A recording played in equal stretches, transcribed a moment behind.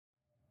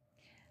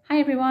Hi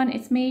everyone,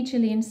 it's me,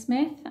 Gillian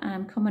Smith.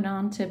 I'm coming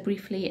on to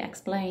briefly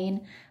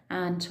explain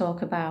and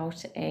talk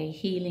about a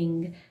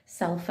healing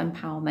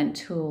self-empowerment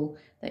tool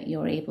that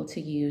you're able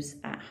to use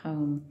at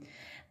home.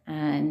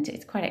 And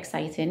it's quite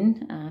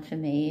exciting for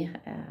me.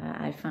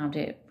 I found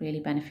it really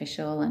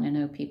beneficial, and I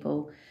know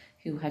people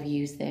who have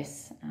used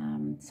this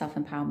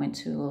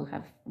self-empowerment tool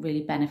have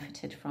really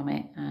benefited from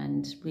it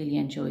and really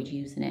enjoyed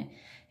using it.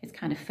 It's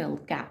kind of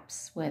filled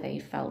gaps where they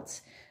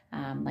felt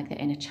like their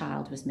inner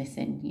child was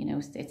missing.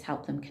 It's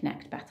helped them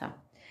connect better.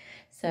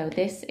 So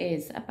this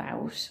is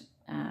about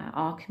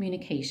our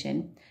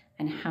communication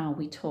and how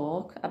we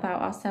talk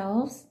about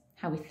ourselves,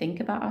 how we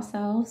think about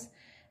ourselves,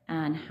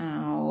 and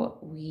how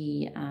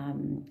we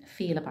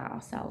feel about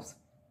ourselves.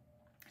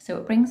 So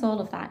it brings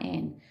all of that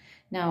in.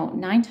 Now,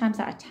 9 times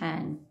out of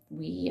 10,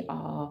 we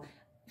are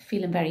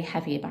feeling very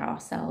heavy about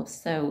ourselves.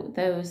 So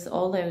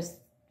all those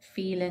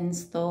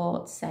feelings,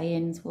 thoughts,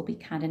 sayings will be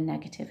kind of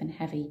negative and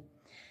heavy.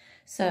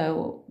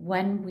 So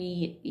when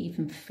we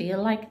even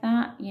feel like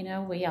that,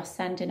 we are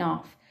sending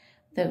off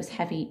those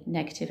heavy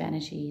negative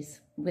energies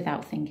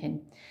without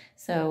thinking.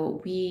 So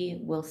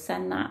we will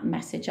send that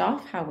message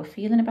off, how we're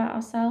feeling about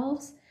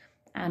ourselves,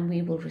 and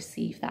we will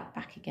receive that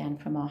back again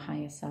from our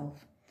higher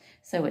self.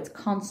 So it's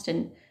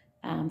constant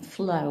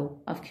flow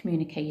of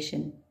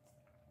communication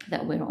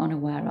that we're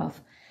unaware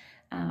of.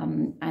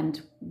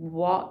 And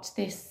what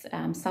this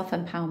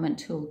self-empowerment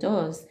tool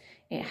does,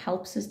 it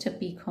helps us to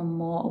become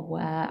more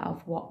aware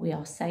of what we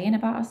are saying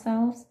about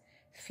ourselves,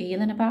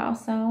 feeling about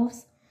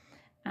ourselves,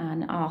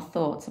 and our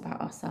thoughts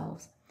about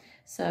ourselves.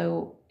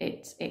 So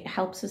it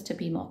helps us to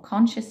be more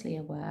consciously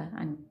aware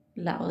and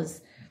let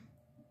us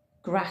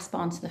grasp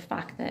onto the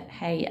fact that,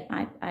 hey,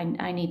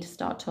 I need to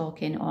start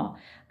talking, or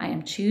I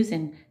am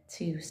choosing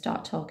to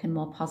start talking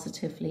more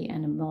positively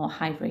in a more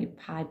high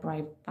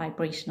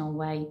vibrational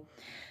way.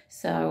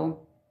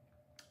 So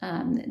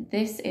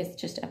this is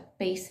just a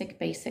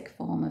basic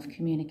form of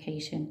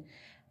communication,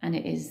 and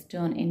it is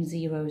done in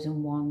zeros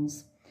and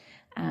ones.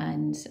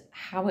 And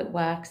how it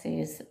works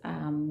is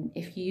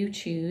if you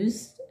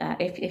choose,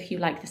 if you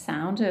like the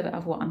sound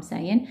of what I'm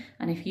saying,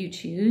 and if you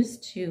choose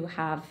to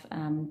have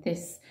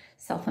this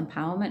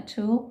self-empowerment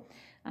tool,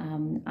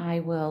 I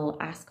will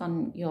ask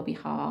on your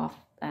behalf,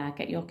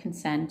 get your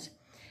consent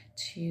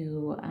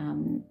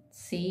to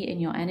see in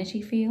your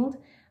energy field,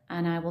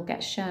 and I will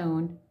get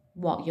shown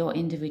what your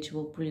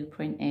individual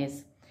blueprint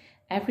is.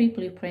 Every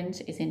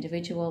blueprint is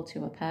individual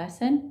to a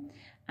person,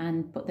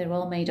 but they're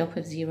all made up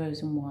of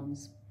zeros and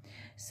ones.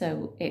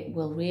 So it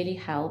will really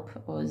help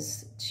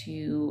us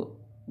to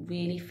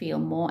really feel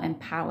more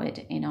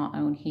empowered in our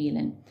own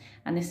healing.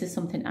 And this is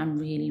something I'm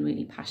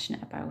really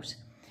passionate about.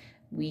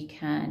 We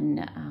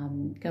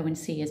can go and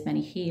see as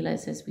many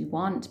healers as we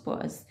want,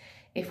 but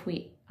if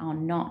we are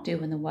not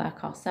doing the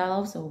work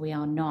ourselves, or we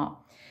are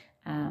not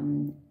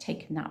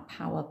taking that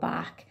power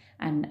back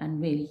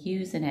and really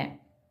using it,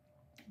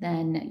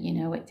 then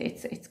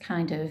it's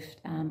kind of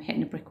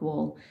hitting a brick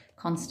wall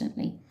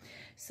constantly.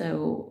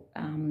 So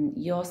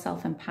your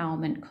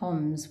self-empowerment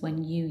comes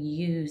when you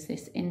use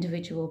this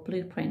individual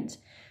blueprint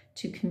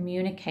to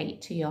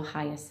communicate to your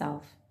higher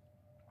self.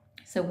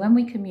 So when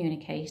we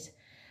communicate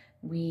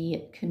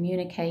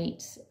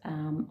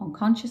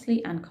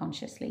unconsciously and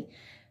consciously.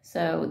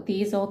 So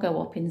these all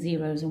go up in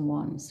zeros and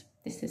ones.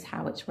 This is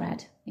how it's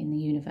read in the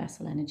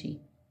universal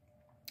energy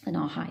and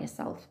our higher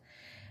self.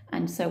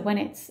 And so when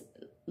it's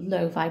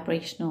low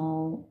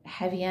vibrational,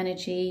 heavy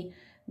energy,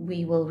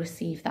 we will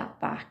receive that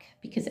back,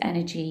 because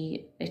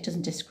energy, it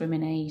doesn't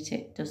discriminate,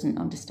 it doesn't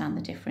understand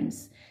the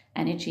difference.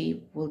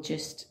 Energy will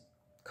just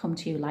come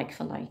to you like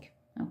for like,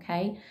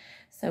 okay?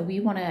 So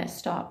we want to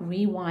start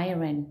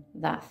rewiring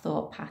that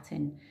thought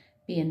pattern,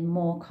 being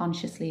more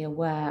consciously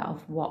aware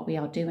of what we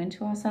are doing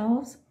to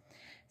ourselves.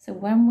 So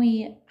when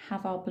we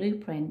have our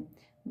blueprint,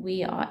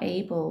 we are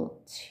able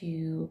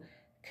to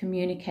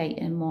communicate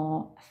in a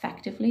more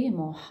effectively, a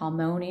more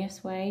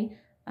harmonious way,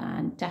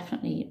 and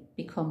definitely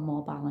become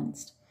more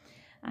balanced.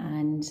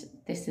 And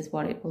this is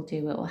what it will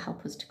do. It will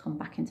help us to come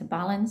back into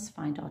balance,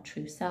 find our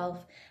true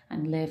self,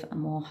 and live a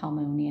more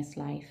harmonious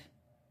life.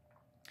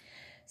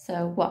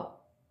 So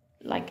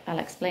I'll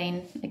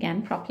explain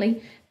again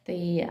properly.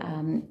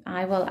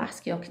 I will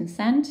ask your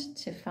consent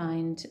to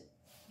find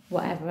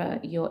whatever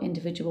your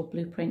individual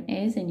blueprint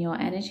is in your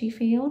energy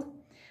field.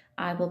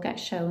 I will get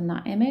shown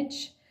that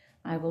image.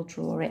 I will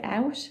draw it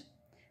out,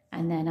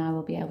 and then I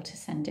will be able to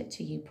send it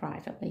to you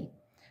privately.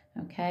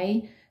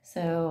 Okay,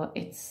 so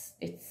it's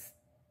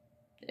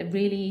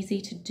really easy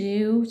to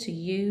do, to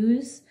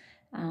use,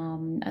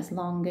 as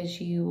long as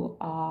you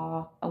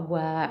are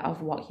aware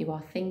of what you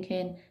are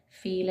thinking,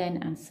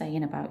 feeling, and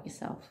saying about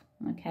yourself,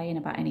 okay, and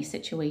about any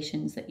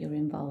situations that you're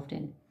involved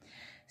in.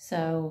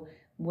 So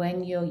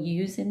when you're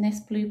using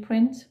this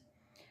blueprint,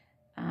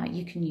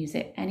 you can use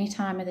it any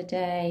time of the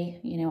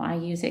day. I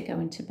use it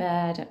going to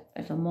bed,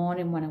 every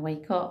morning when I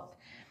wake up,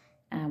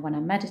 when I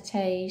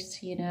meditate.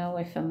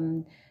 If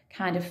I'm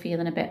kind of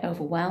feeling a bit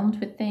overwhelmed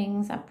with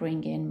things, I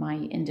bring in my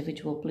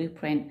individual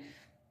blueprint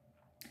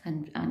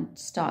and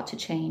start to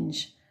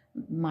change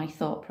my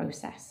thought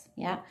process.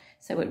 Yeah,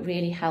 so it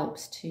really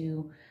helps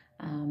to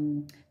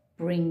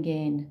bring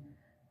in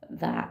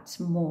that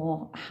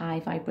more high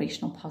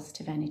vibrational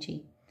positive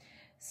energy.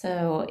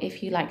 So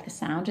if you like the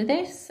sound of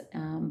this,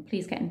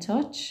 please get in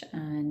touch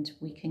and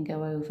we can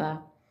go over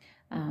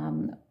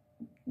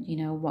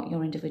what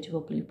your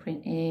individual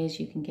blueprint is.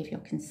 You can give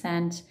your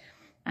consent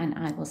and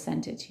I will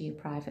send it to you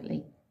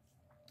privately.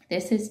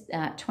 This is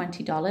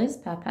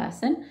 $20 per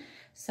person.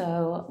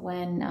 So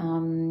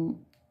when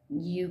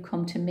you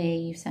come to me,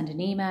 you send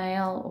an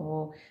email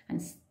or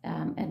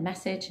a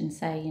message and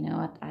say,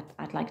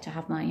 I'd like to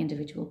have my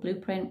individual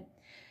blueprint,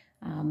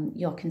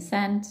 your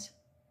consent,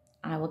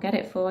 I will get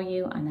it for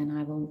you and then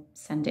I will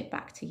send it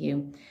back to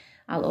you.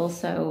 I'll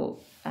also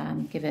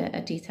give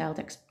a detailed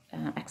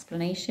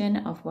explanation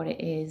of what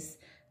it is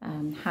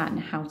and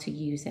how to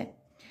use it.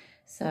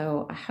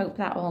 So I hope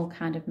that all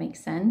kind of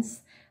makes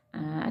sense.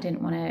 I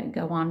didn't want to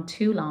go on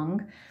too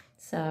long.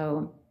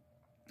 So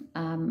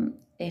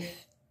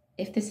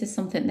if this is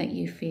something that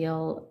you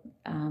feel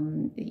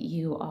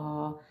you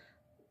are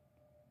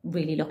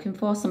really looking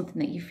for, something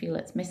that you feel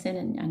it's missing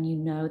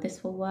and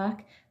this will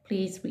work,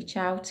 please reach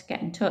out,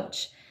 get in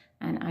touch,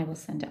 and I will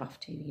send it off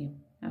to you.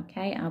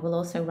 Okay, I will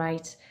also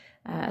write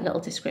a little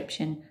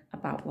description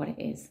about what it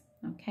is.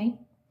 Okay,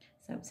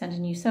 so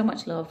sending you so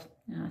much love.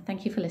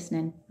 Thank you for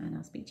listening and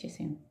I'll speak to you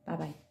soon. Bye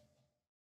bye.